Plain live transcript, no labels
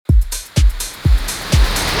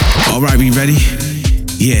Alright, we ready?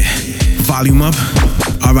 Yeah. Volume up.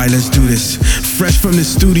 Alright, let's do this. Fresh from the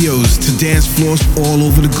studios to dance floors all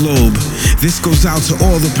over the globe. This goes out to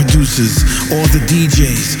all the producers, all the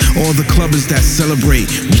DJs, all the clubbers that celebrate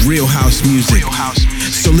real house music.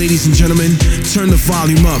 So ladies and gentlemen, turn the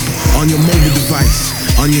volume up on your mobile device,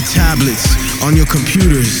 on your tablets, on your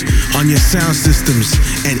computers, on your sound systems,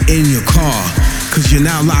 and in your car. Cause you're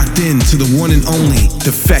now locked in to the one and only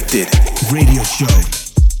Defected radio show.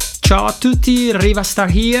 Ciao a tutti, Riva Starr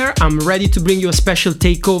here. I'm ready to bring you a special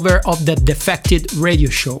takeover of the Defected radio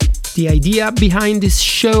show. The idea behind this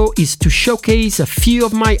show is to showcase a few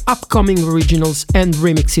of my upcoming originals and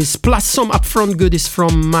remixes, plus some upfront goodies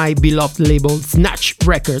from my beloved label Snatch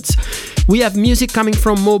Records. We have music coming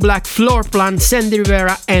from Mo Black, Floorplan, Sandy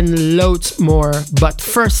Rivera, and loads more. But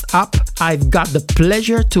first up, I've got the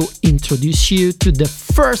pleasure to introduce you to the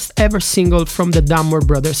first ever single from the Damwar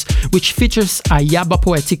Brothers, which features Ayaba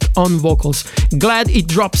Poetic on vocals. Glad it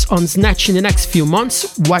drops on Snatch in the next few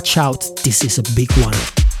months. Watch out, this is a big one.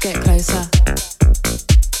 Get closer.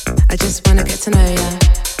 I just wanna get to know ya.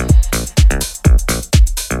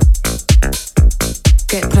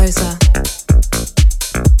 Get closer.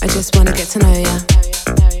 I just wanna get to know ya.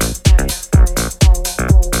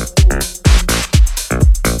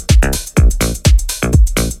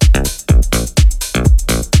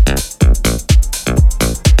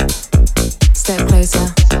 Step closer.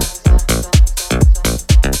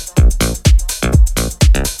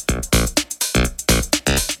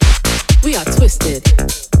 We are twisted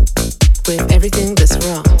with everything that's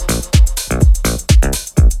wrong,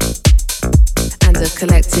 and a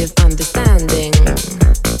collective understanding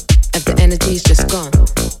of the energy's just gone.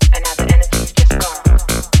 And now the energy's just gone.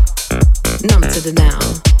 Numb to the now.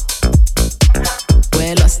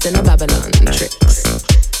 We're lost in a Babylon tricks.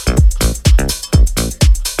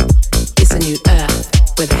 It's a new earth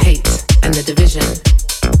where the hate and the division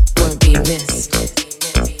won't be missed.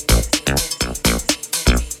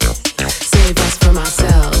 Save us from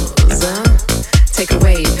ourselves, take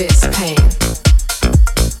away this pain.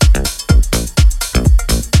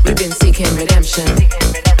 We've been seeking redemption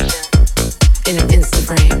in an Insta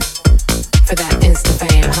frame, for that Insta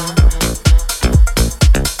fame,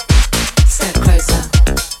 Step closer,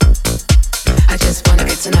 I just wanna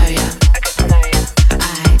get to know ya.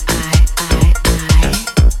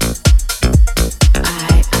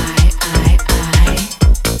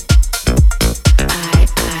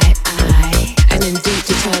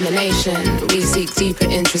 We seek deeper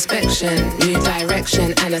introspection, new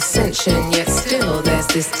direction and ascension. Yet still there's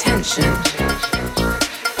this tension.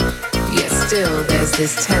 Yet still there's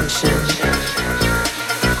this tension.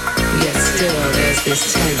 Yet still there's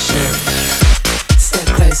this tension. Step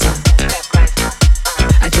closer.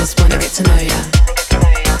 I just wanna get to know ya. To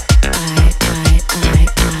know ya.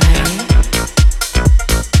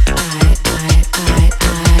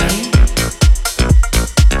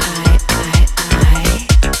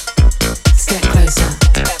 Step closer.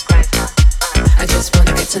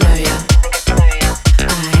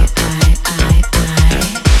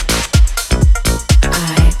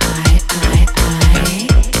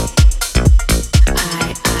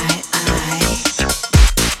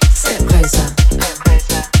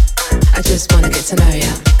 I just wanna get to know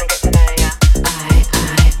ya.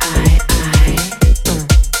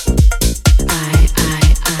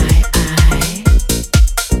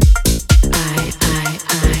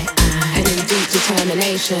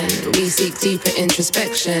 We seek deeper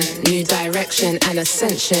introspection, new direction and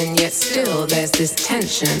ascension. Yet still there's this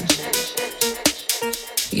tension.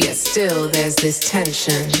 Yet still there's this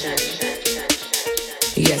tension.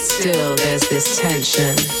 Yet still there's this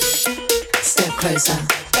tension. Step closer.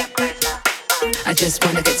 I just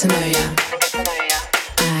wanna get to know ya.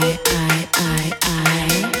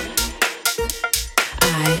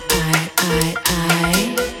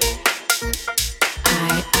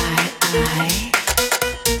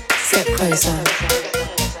 Step closer.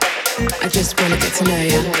 I just wanna get to know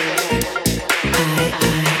ya.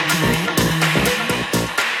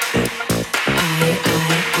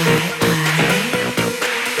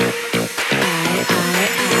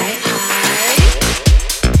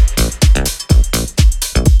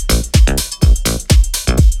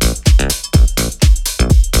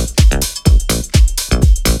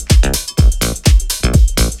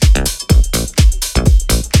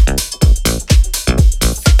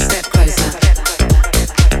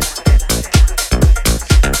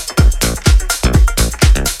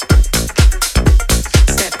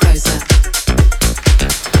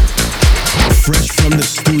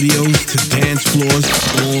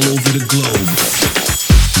 globe.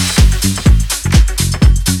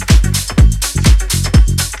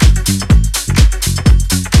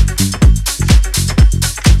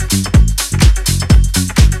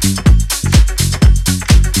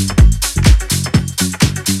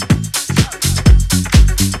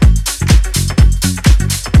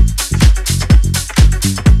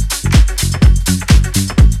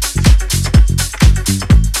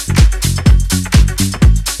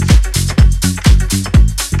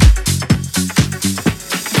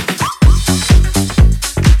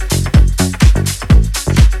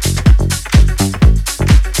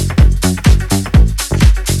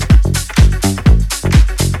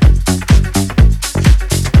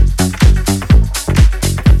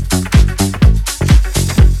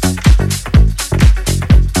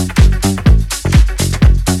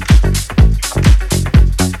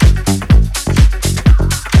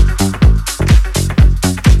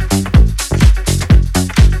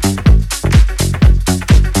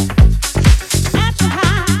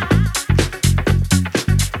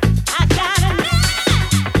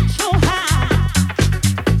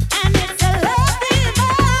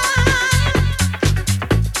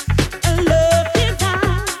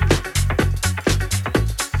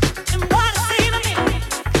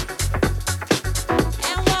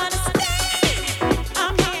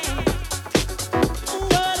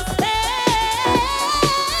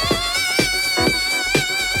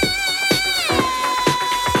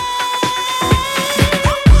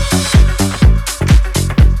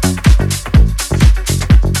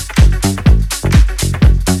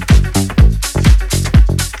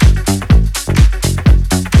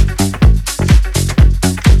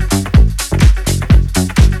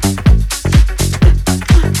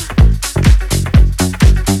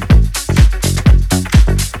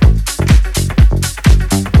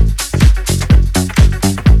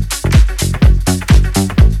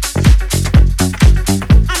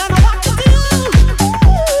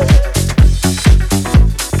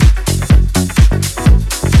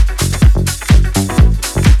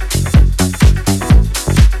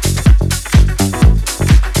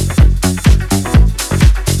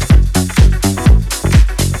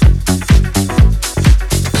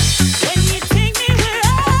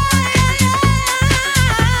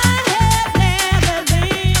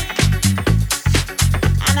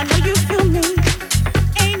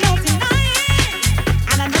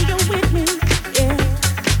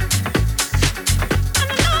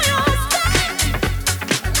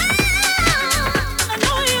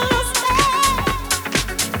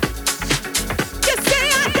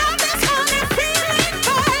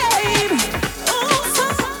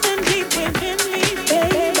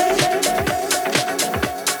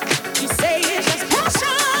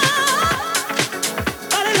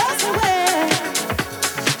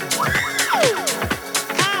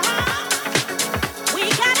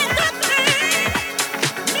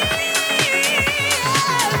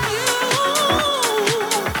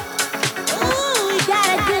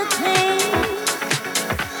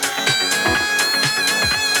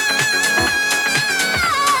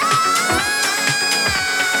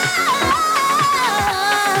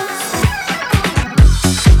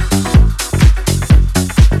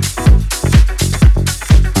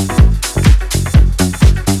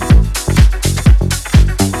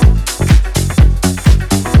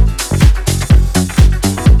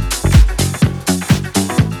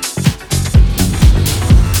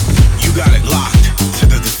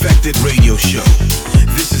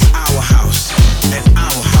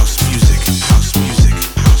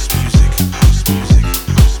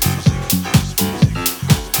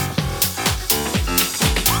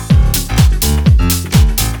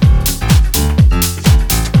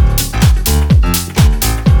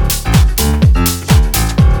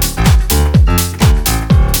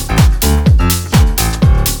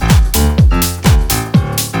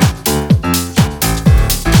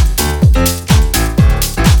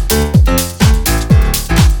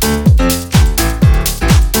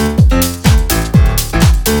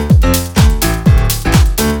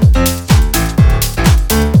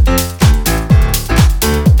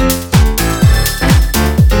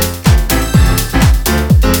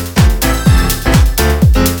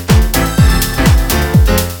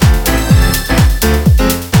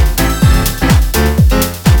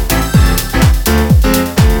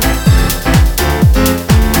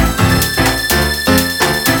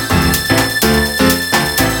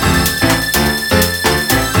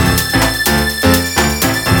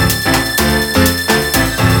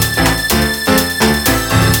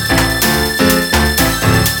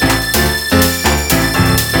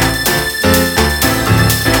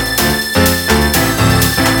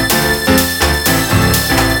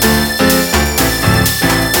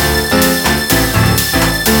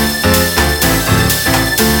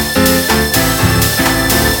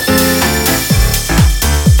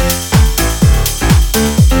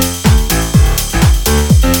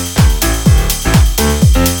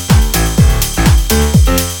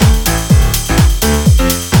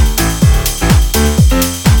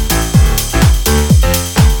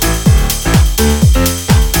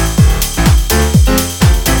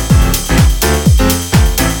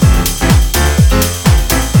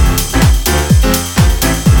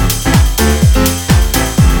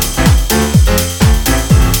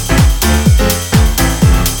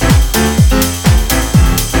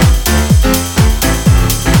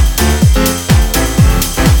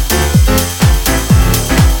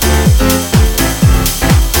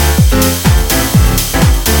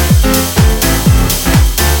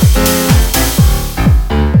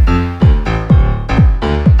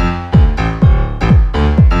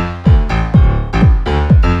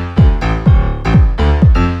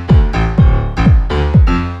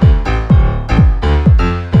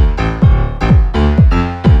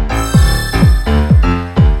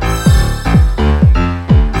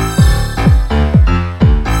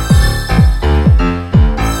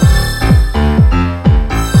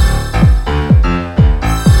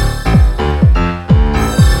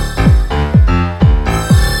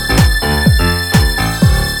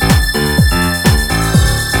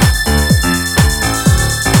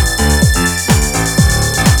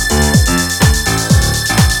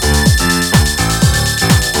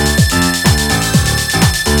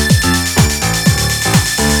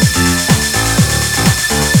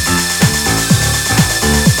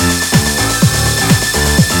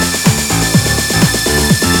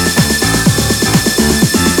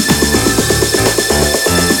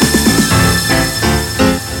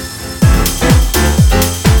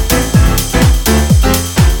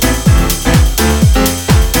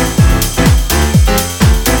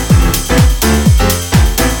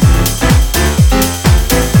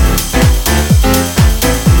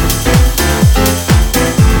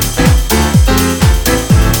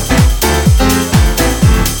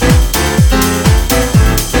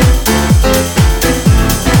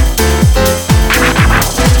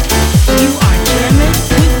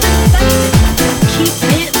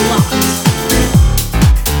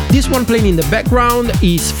 playing in the background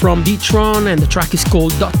is from D-Tron and the track is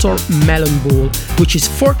called Dr. Melon Ball, which is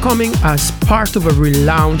forthcoming as part of a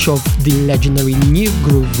relaunch of the legendary New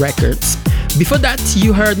Groove Records. Before that,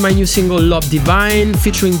 you heard my new single Love Divine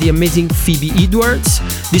featuring the amazing Phoebe Edwards.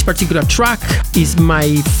 This particular track is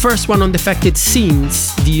my first one on Defected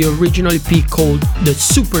since the original EP called The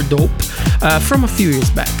Super Dope from a few years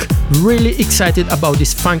back. Really excited about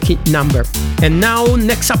this funky number. And now,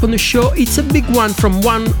 next up on the show, it's a big one from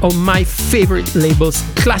one of my favorite labels,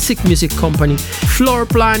 Classic Music Company.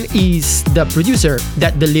 Floorplan is the producer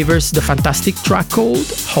that delivers the fantastic track called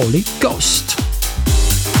Holy Ghost.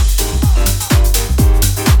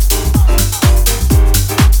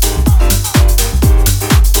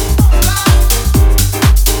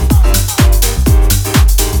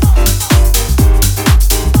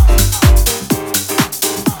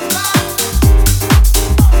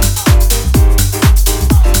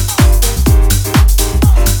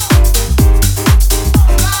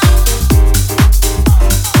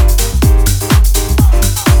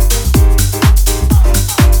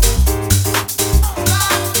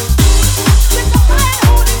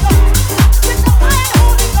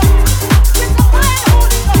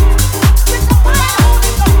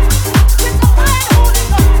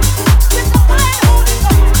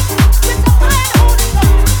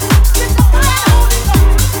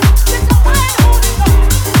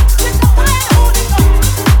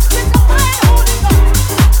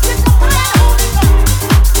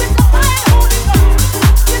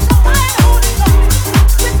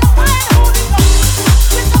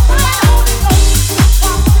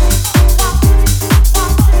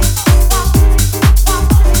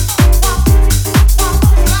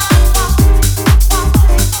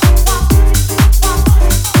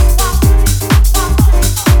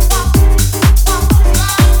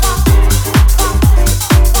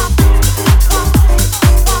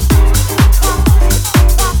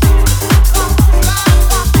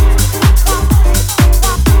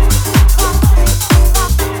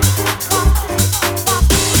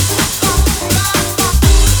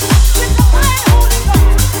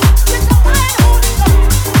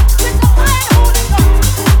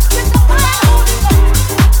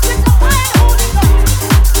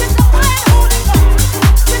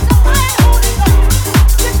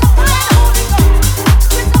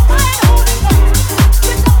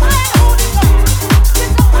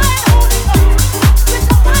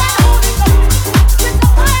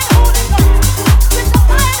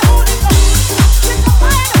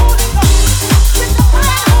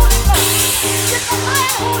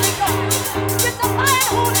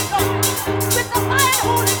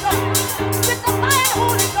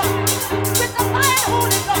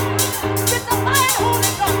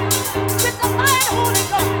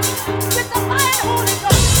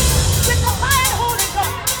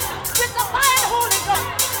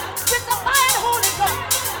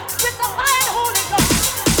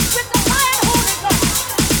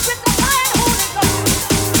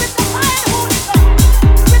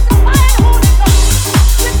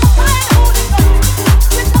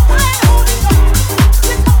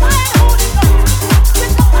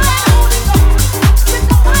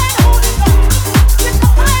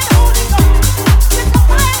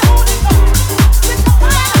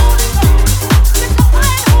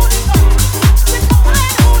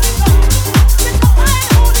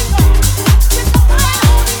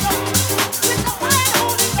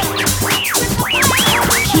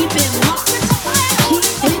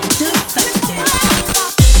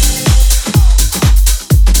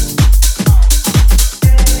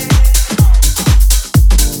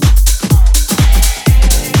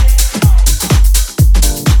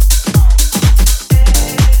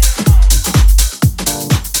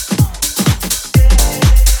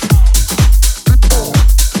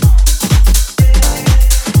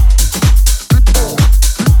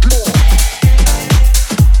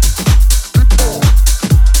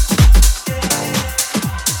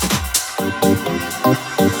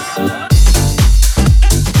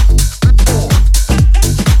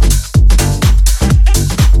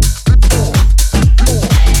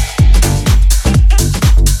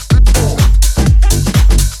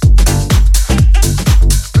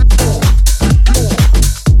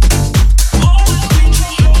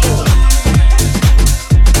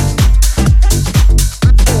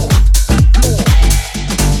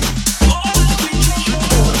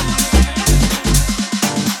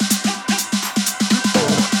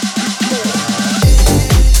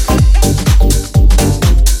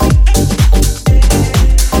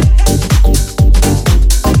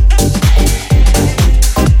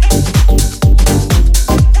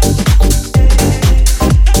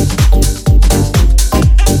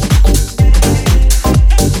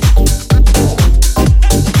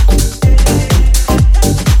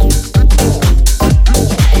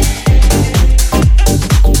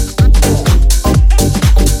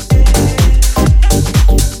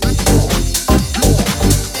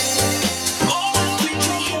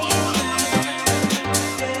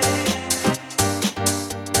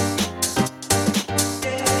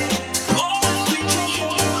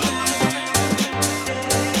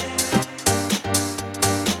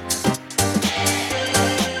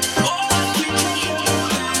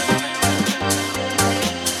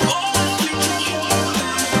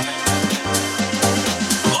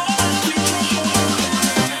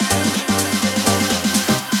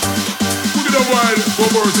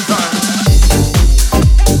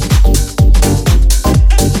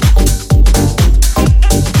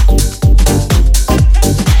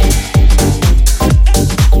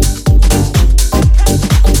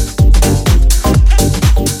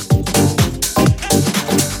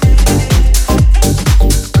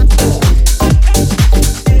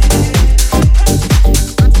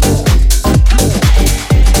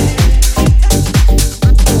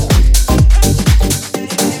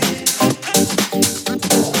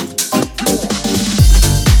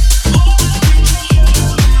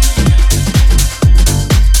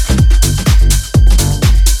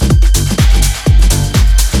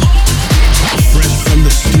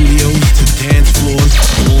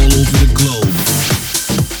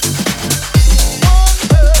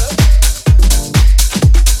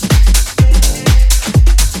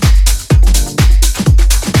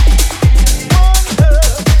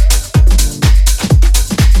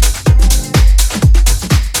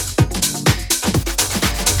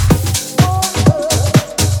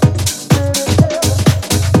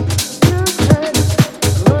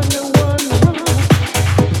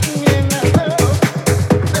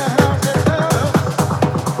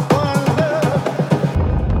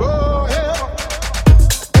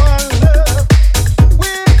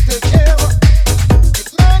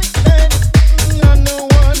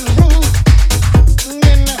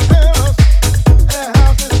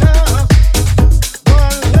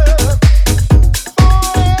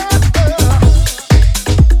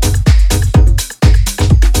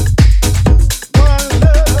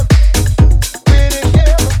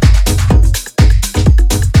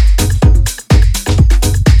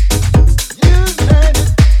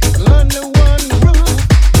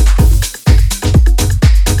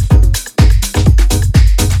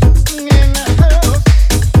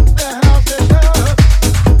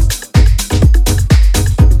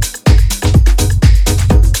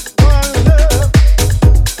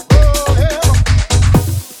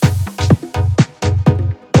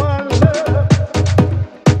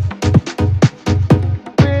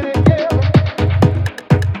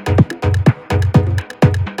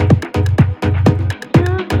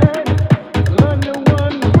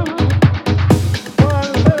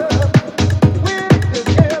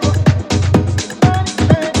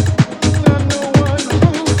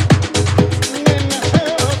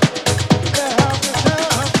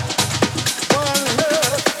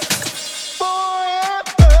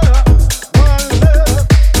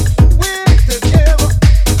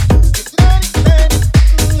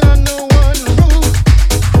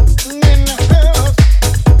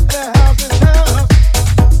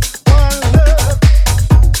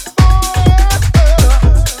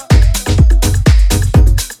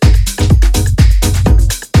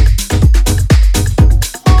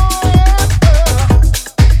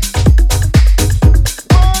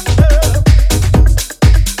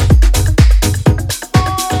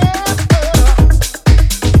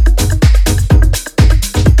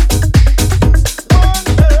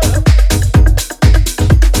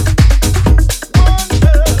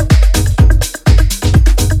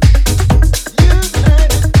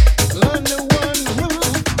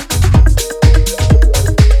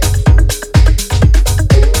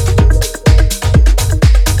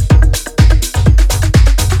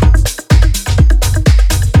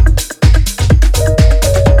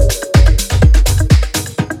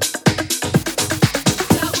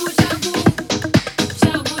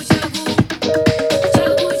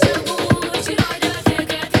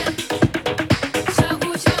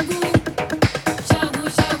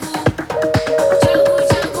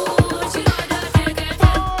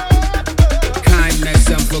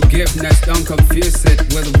 don't confuse it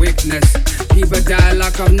with weakness. Keep a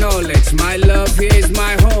dialogue of knowledge. My love here is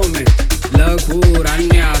my homie. Look who ran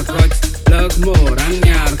your coach. Look more ran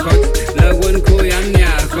your coach. Look when ku yan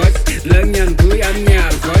your coach. Look yan ku yan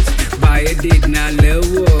your coach. By a did not live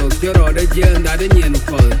work. You're all the jail that in your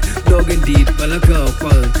fall. Dogging deep, but a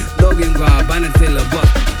couple. Dogging grab and fill a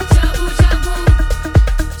buck.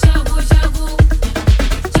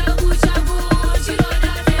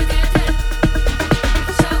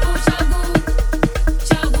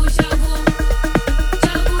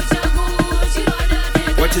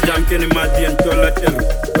 Keni madien tolater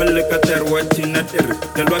pelle kater watinater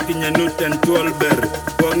kalwaki nyanuten tolber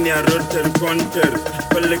bogni aroter konter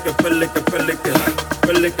pelle ke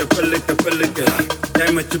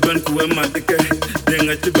time chuban kuwe matike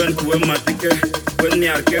denga chuban kuwe matike wani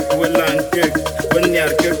arke kuwe lanke wani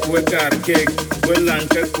arke kuwe karke kuwe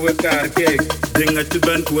lanke kuwe karke denga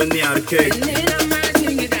chuban kuwe ni arke.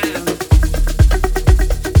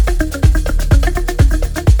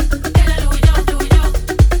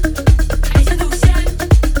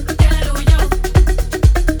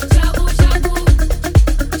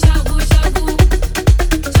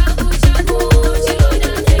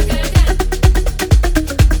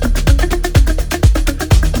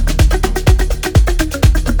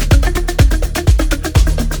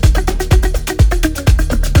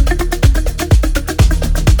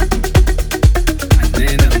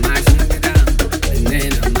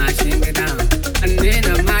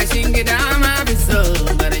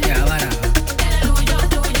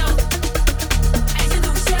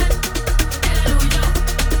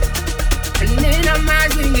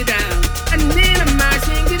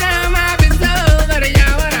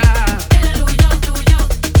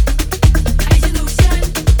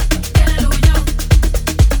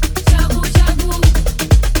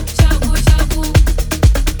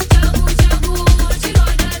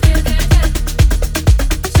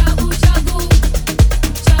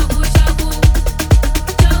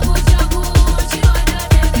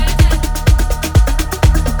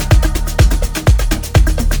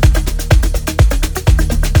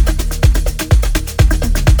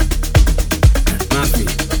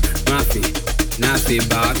 nafi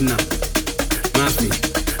bagna. Mafi,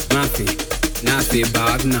 mafi, nafi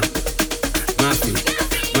bagna. Mafi,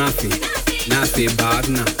 mafi, nafi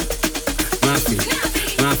bagna. Mafi,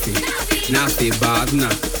 mafi, nafi bagna.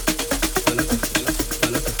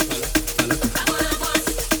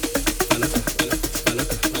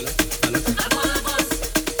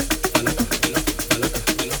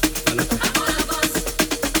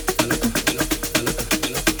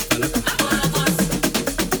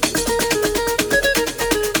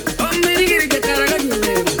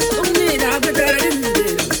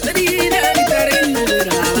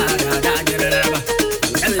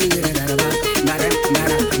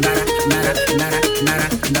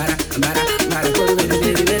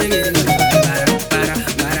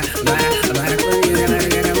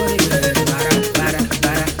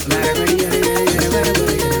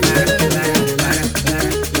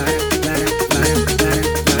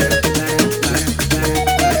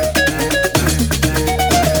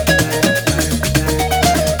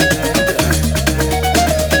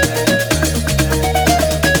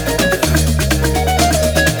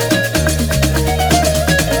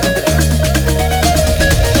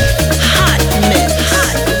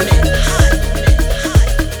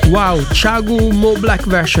 Wow, Chagu Mo Black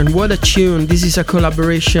version, what a tune. This is a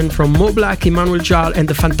collaboration from Mo Black, Emmanuel Jal and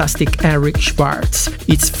the fantastic Eric Schwartz.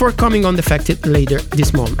 It's forthcoming on Defected later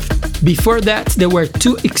this month. Before that, there were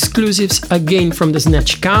two exclusives again from the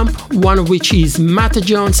Snatch Camp, one of which is Mata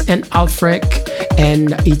Jones and Alfrek,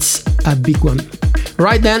 and it's a big one.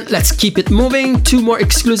 Right then, let's keep it moving. Two more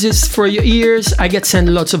exclusives for your ears. I get sent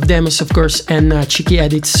lots of demos, of course, and cheeky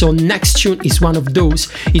edits. So next tune is one of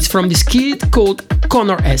those. It's from this kid called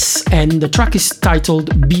Connor S, and the track is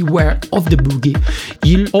titled Beware of the Boogie.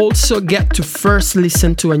 You'll also get to first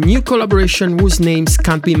listen to a new collaboration whose names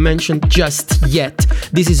can't be mentioned just yet.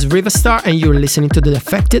 This is Riva Starr, and you're listening to the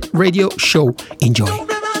Defected Radio Show. Enjoy. Don't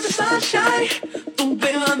blame on the sunshine, don't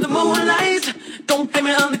blame it on the moonlight, don't blame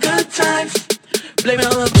it on the good times, blame it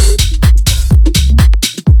on the...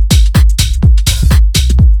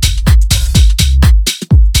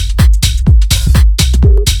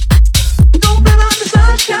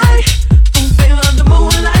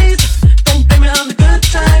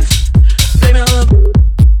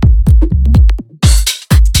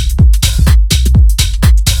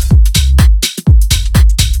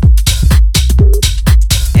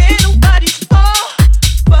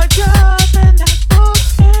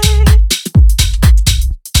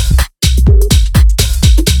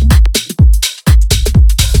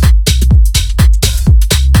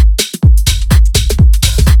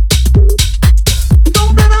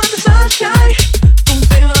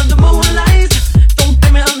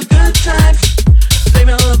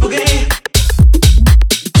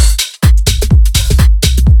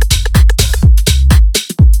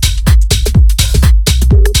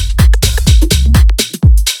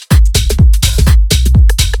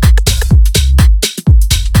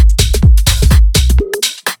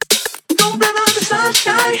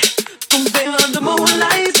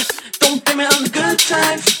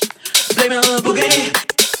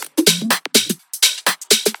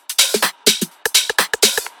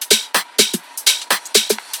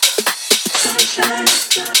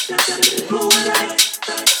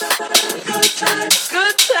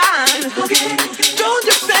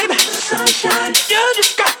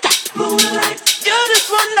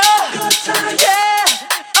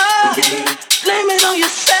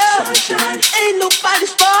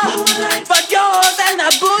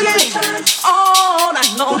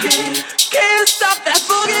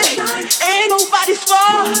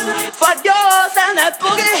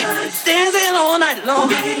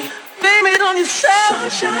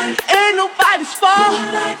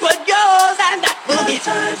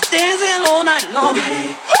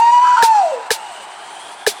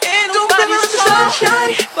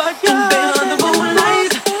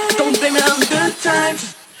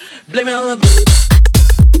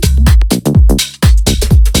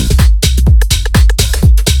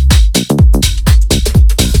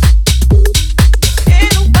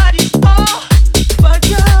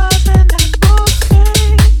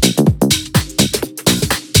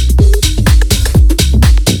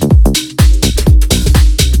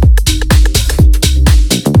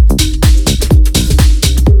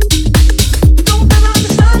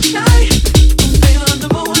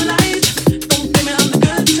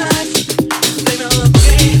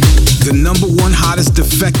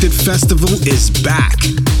 Defected Festival is back.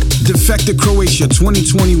 Defected Croatia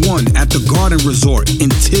 2021 at the Garden Resort in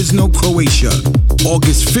Tisno, Croatia.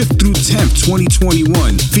 August 5th through 10th,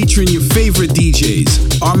 2021. Featuring your favorite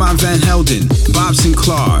DJs. Armand Van Helden, Bob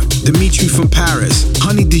Sinclair, Dimitri from Paris,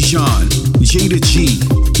 Honey Dijon, Jada G,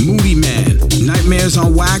 Moody Man, Nightmares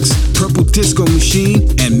on Wax, Purple Disco Machine,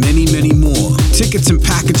 and many, many more. Tickets and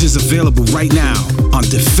packages available right now on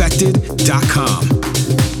Defected.com.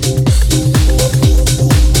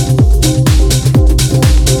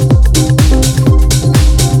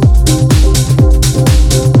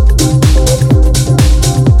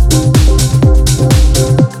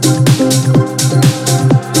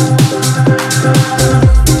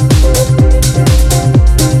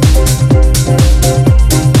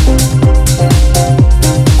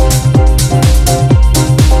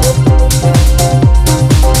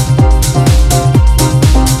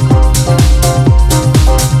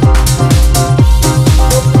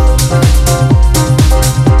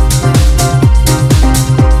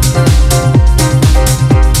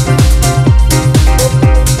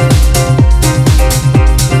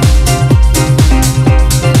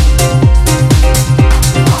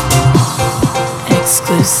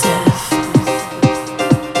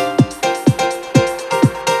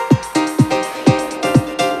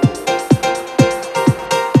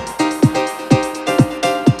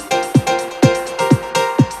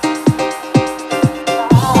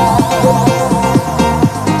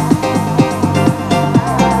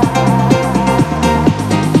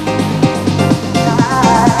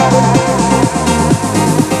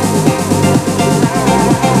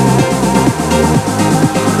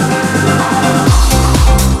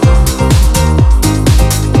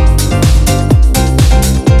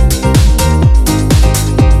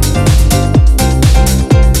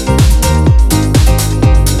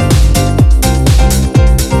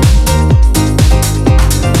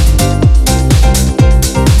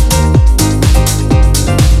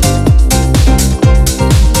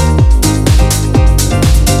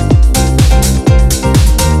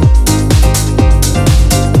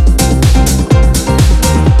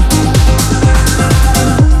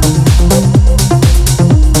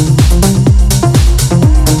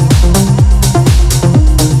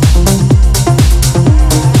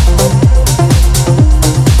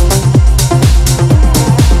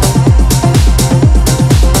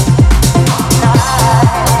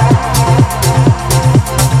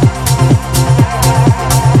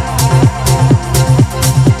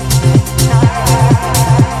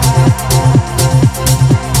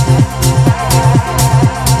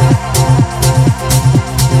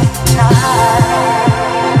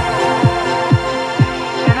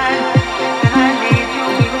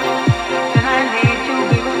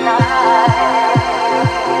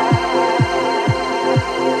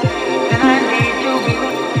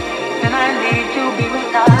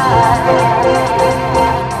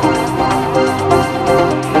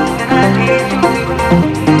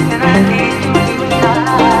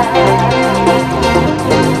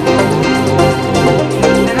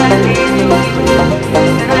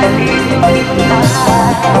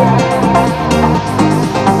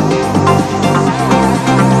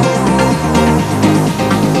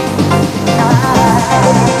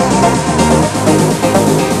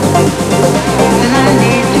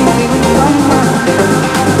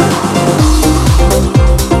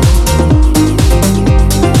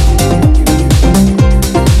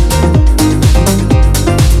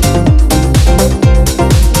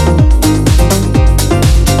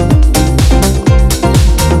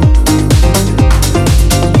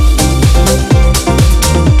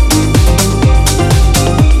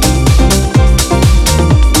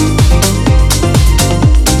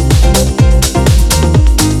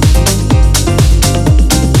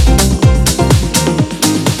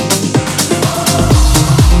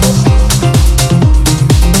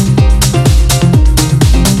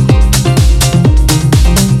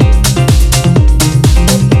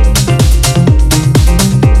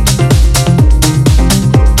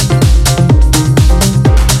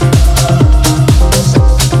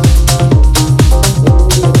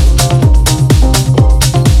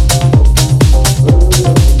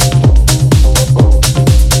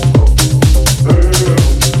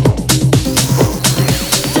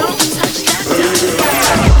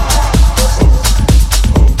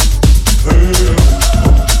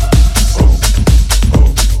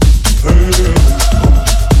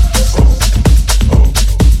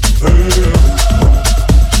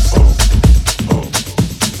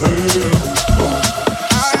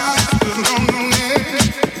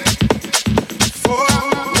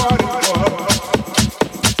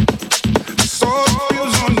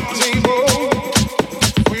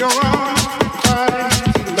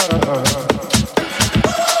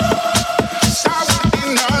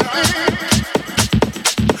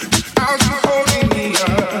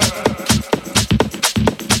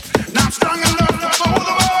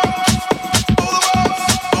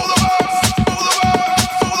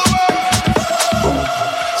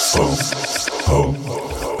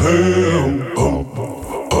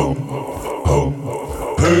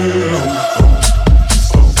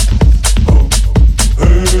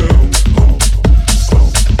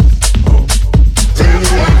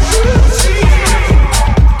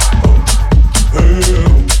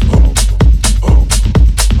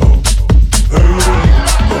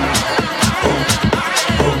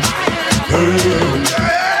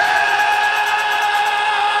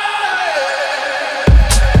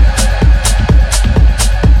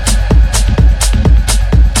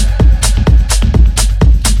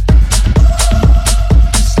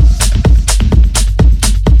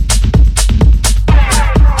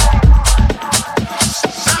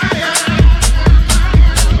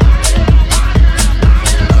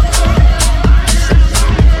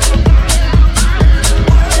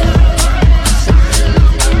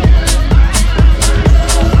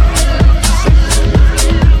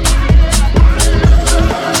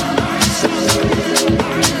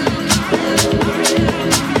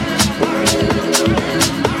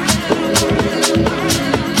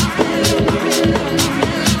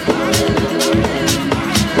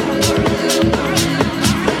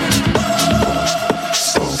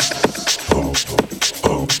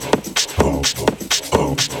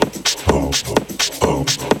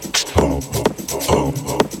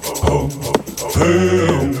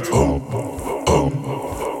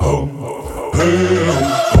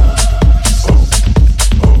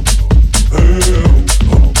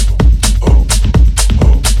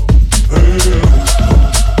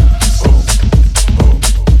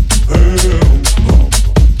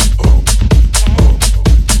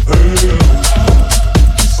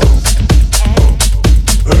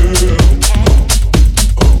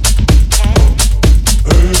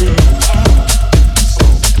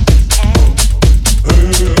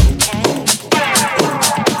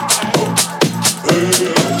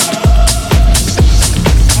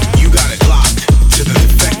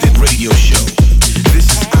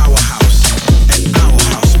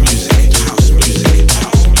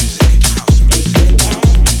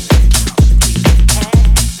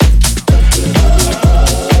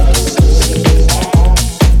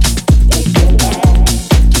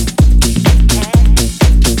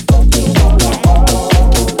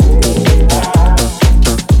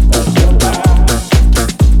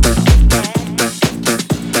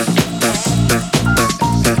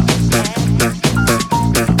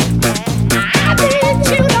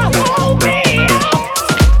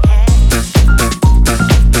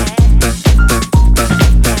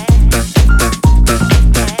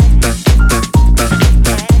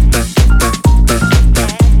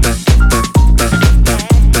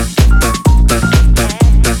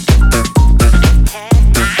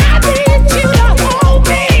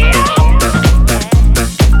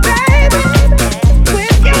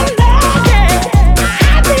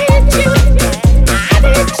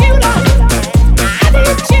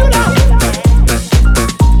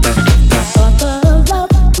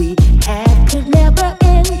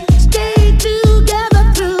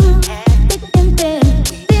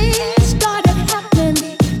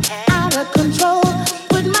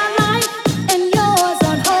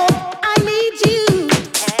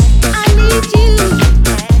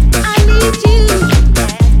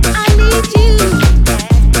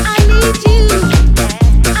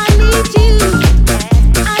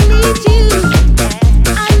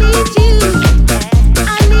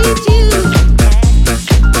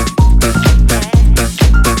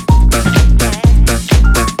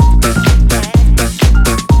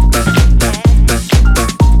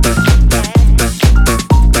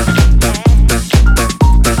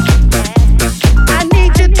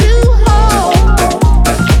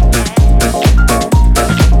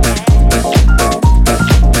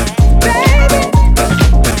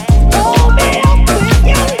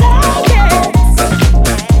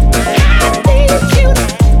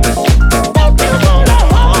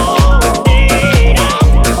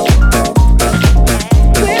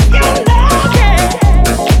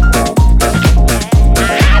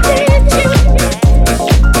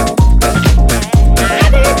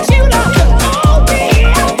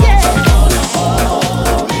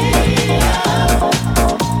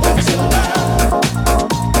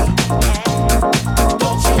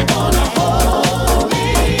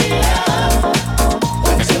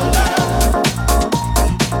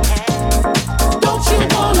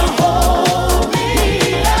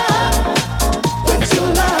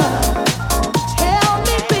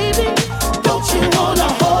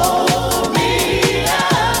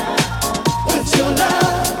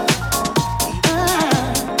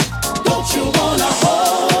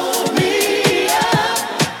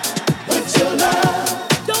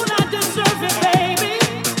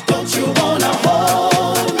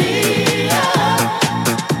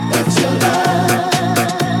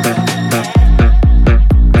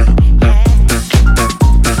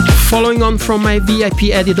 sound from my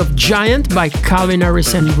VIP edit of Giant by Calvin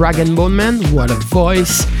Harris and Rag & Bone Man. What a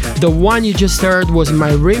voice. The one you just heard was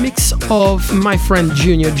my remix of my friend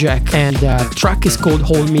Junior Jack, and the track is called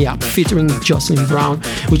Hold Me Up, featuring Jocelyn Brown,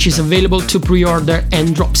 which is available to pre-order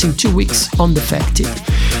and drops in 2 weeks on Defected.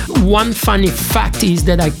 One funny fact is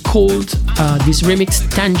that I called this remix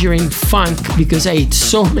Tangerine Funk because I ate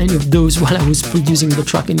so many of those while I was producing the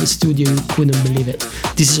track in the studio, you couldn't believe it.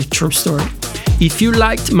 This is a true story. If you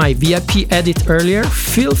liked my VIP edit earlier,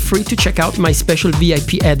 feel free to check out my special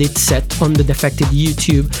VIP edit set on the Defected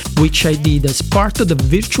YouTube, which I did as part of the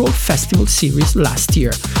virtual festival series last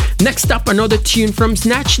year. Next up, another tune from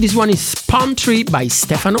Snatch. This one is Palm Tree by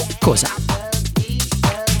Stefano Cosa.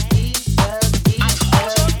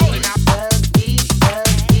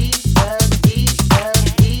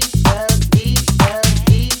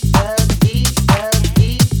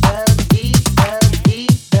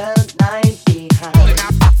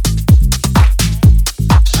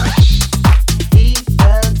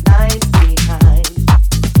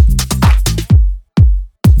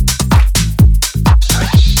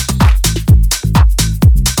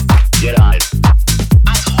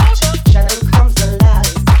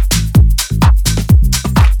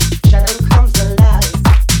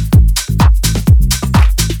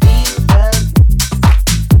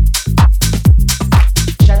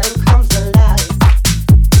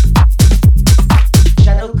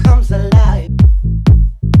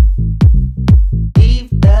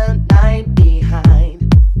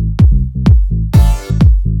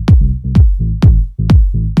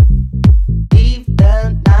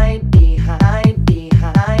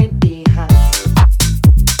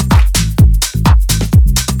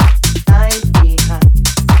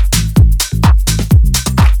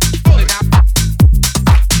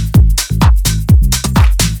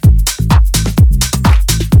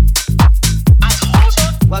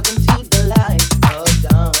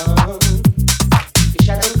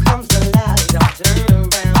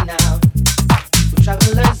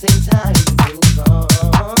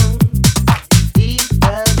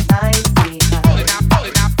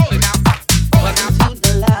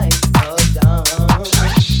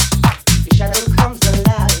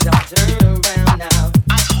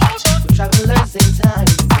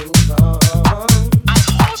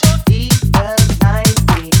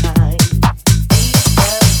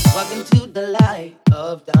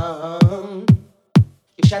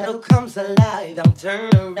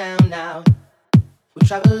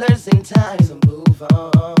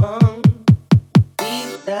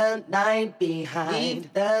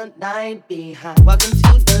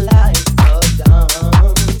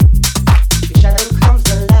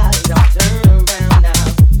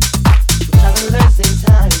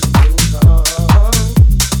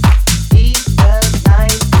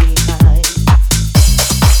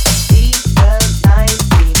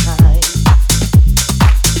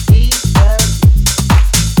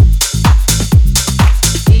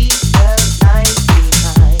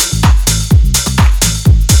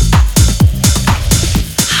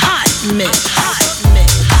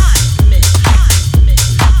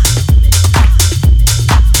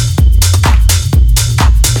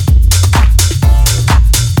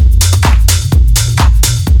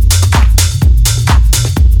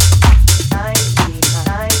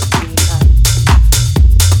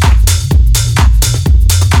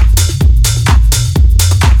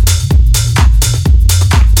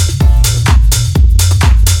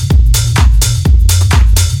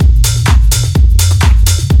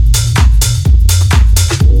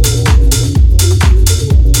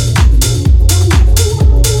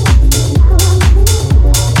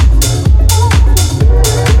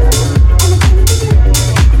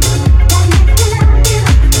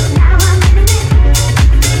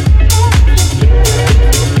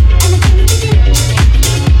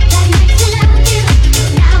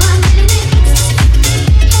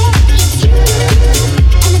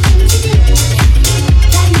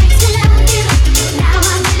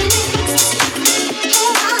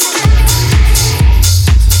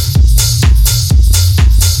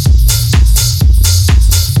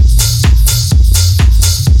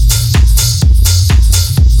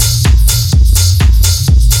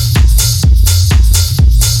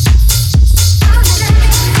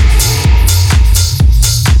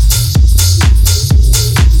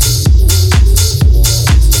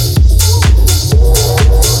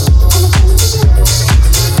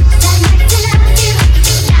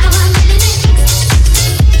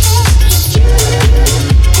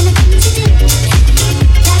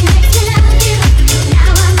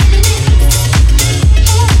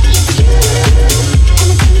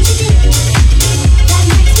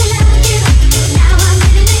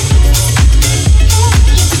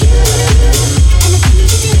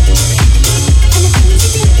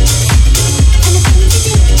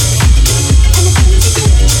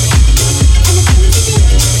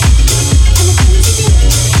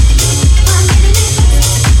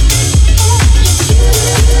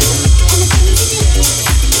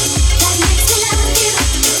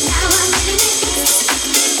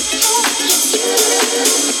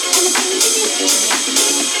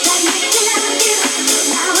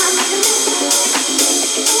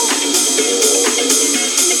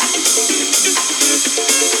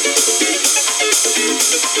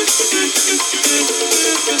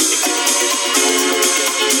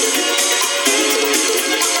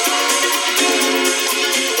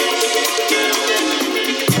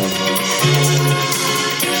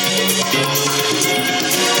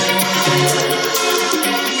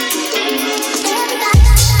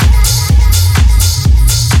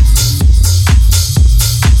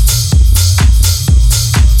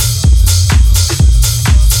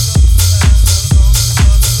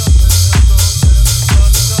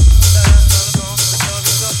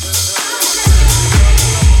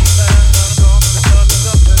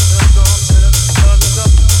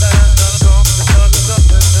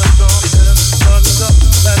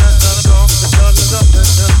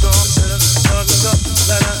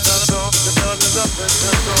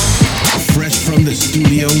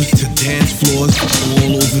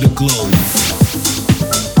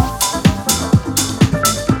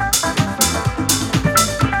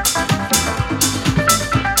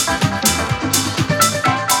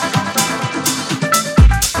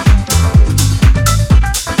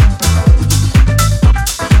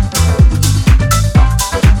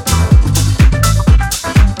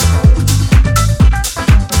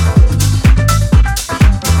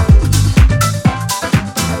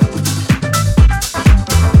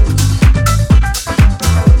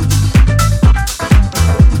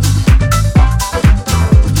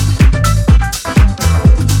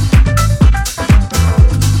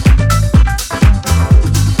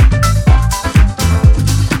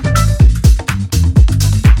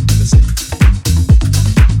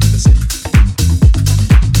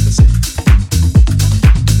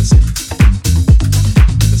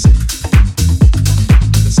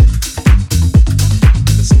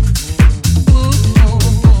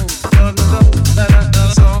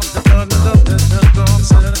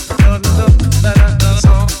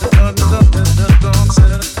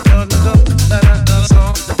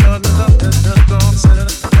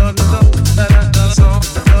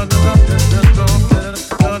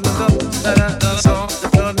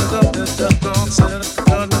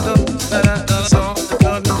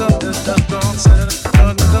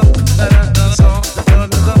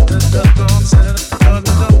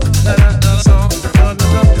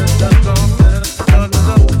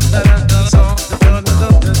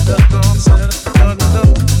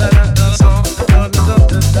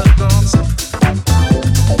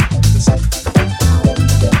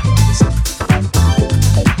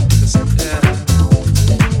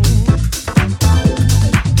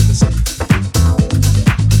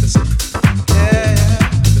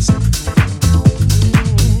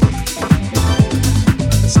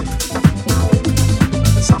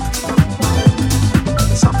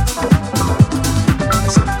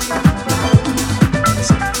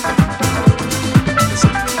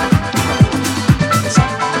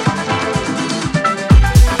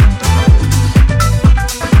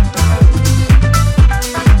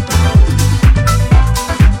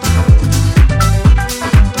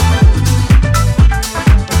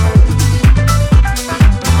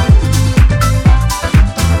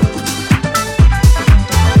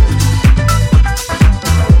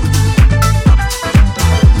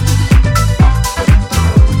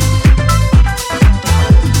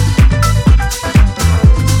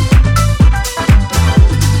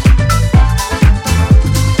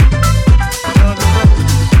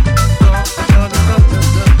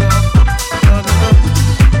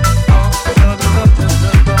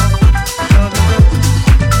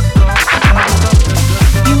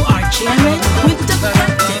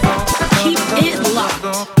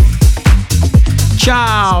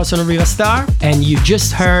 Sono Riva Starr, and you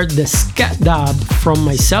just heard the scat dub from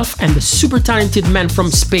myself and the super talented man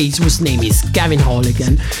from space whose name is Gavin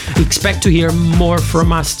Holligan. Expect to hear more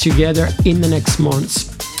from us together in the next months.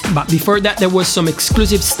 But before that, there was some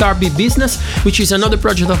exclusive Starr business, which is another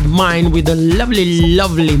project of mine with the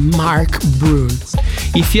lovely Mark Brune.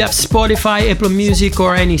 If you have Spotify, Apple Music,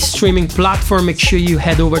 or any streaming platform, make sure you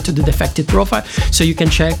head over to the Defected profile so you can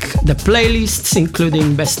check the playlists,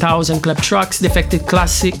 including Best House and Club Tracks, Defected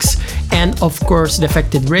Classics, and of course,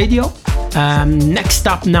 Defected Radio. Next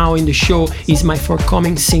up now in the show is my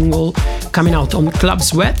forthcoming single coming out on Club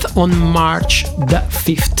Sweat on March the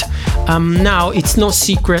 5th. Now, it's no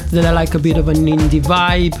secret that I like a bit of an indie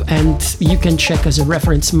vibe, and you can check as a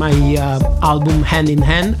reference my album Hand in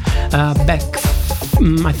Hand back,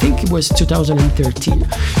 I think it was 2013.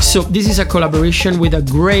 So this is a collaboration with a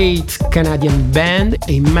great Canadian band,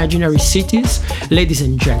 Imaginary Cities. Ladies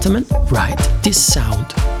and gentlemen, right, this sound.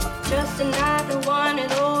 Just another one of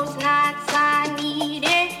those nights I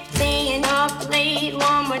needed, staying up late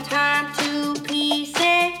one more time to piece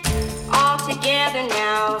it all together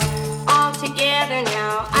now, all together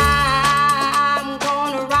now.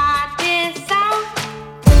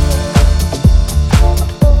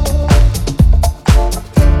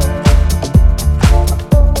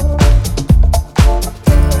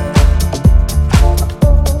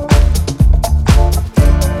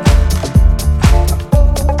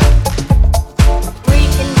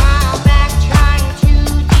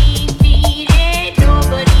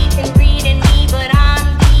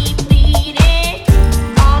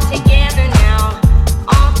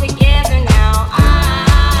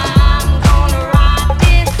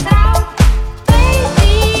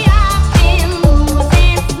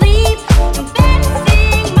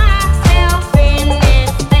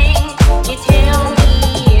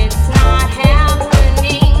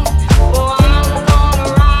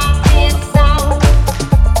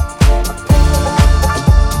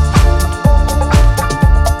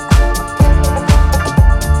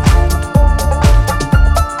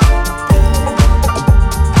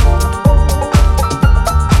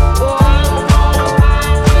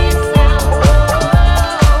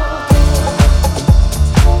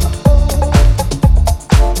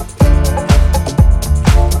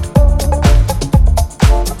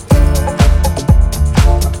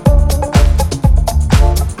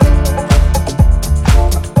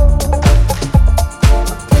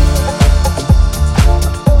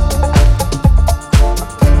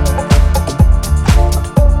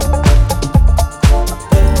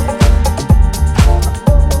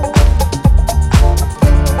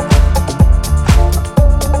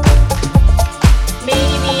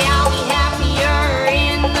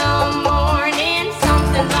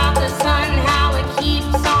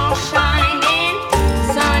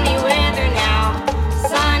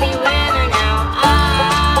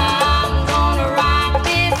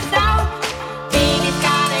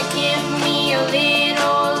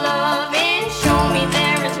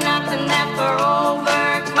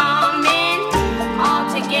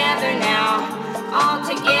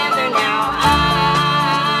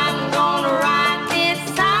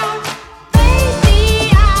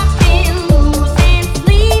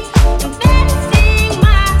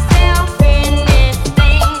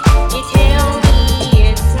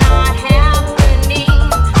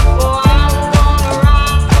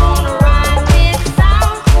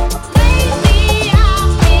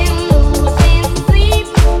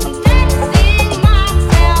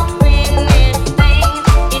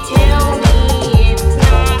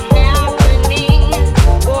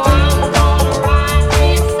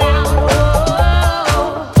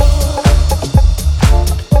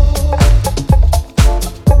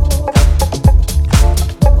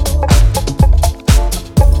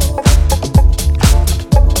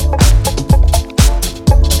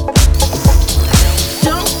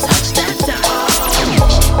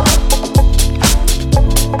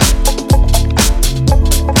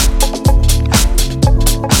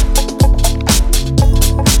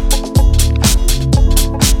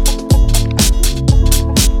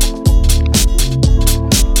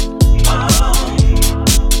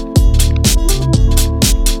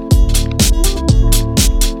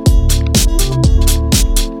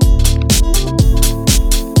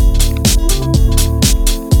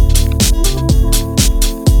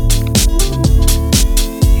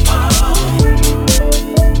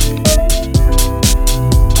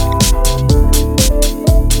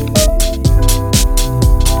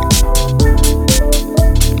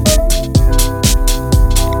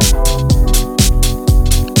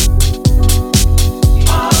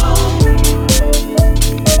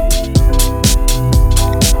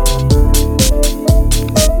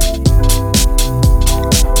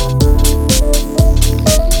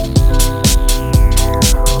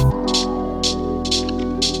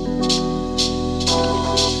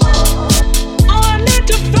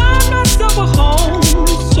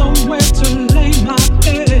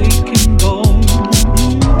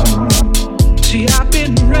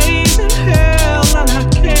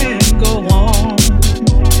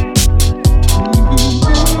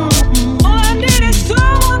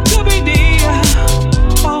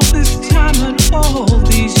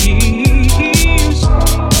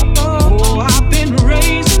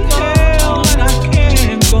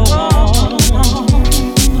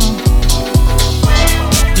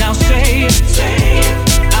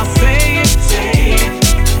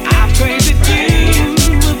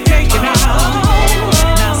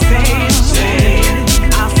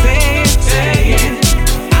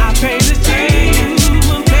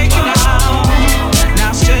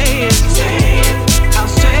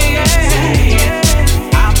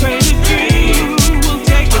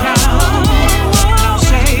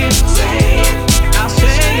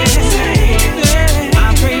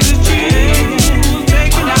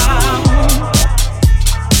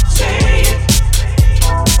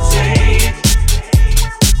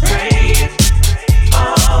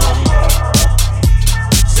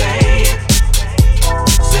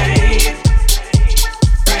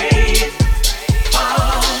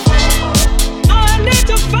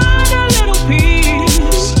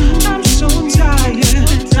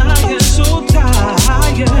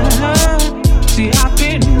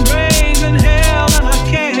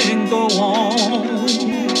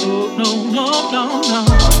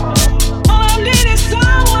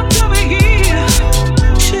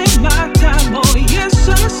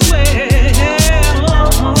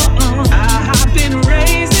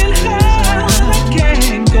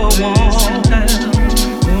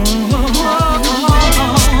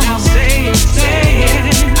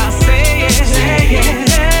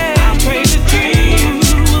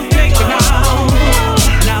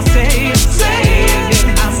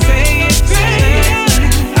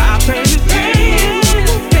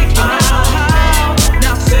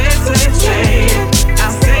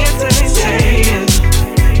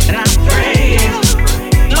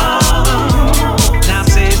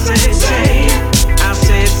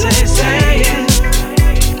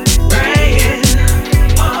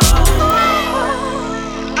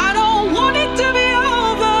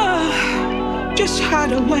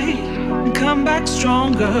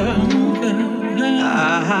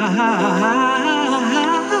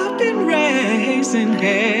 I've been raised in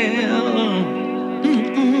hell.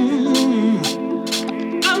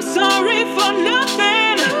 I'm sorry for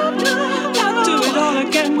nothing. I'll do it all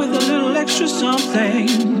again with a little extra something.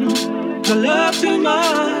 I love too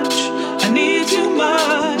much. I need too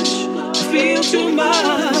much. I feel too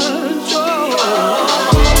much. Oh.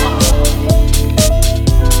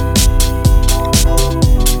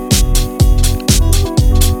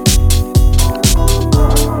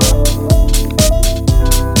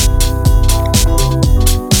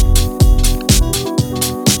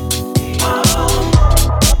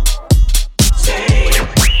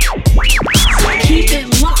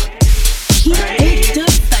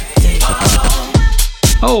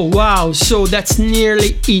 Oh wow, so that's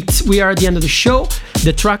nearly it. We are at the end of the show.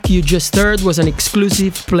 The track you just heard was an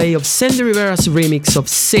exclusive play of Sandy Rivera's remix of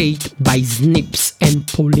Say It by Snips and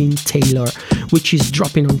Pauline Taylor, which is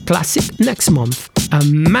dropping on Classic next month. A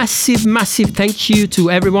massive thank you to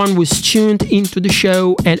everyone who's tuned into the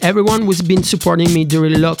show and everyone who's been supporting me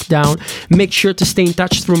during lockdown. Make sure to stay in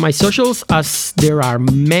touch through my socials, as there are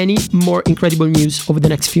many more incredible news over the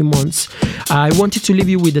next few months. I wanted to leave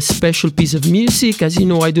you with a special piece of music. As you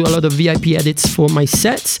know, I do a lot of VIP edits for my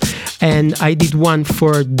sets, and I did one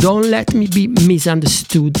for Don't Let Me Be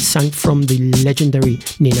Misunderstood, sung from the legendary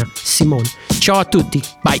Nina Simone. Ciao a tutti,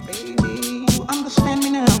 bye. Baby, you understand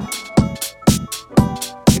me now.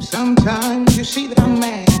 If sometimes you see that I'm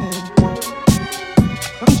mad,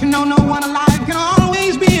 don't you know no one alive can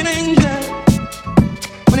always be an angel?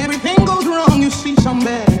 When everything goes wrong, you see some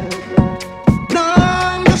bad. No,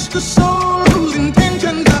 I'm just a soul whose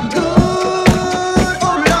intentions are good.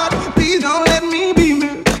 Oh Lord, please don't let me be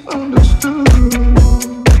misunderstood.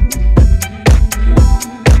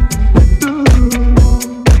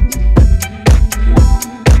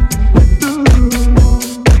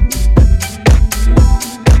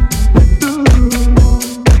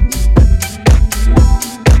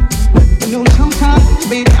 You know, sometimes,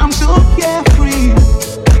 baby, I'm so careful.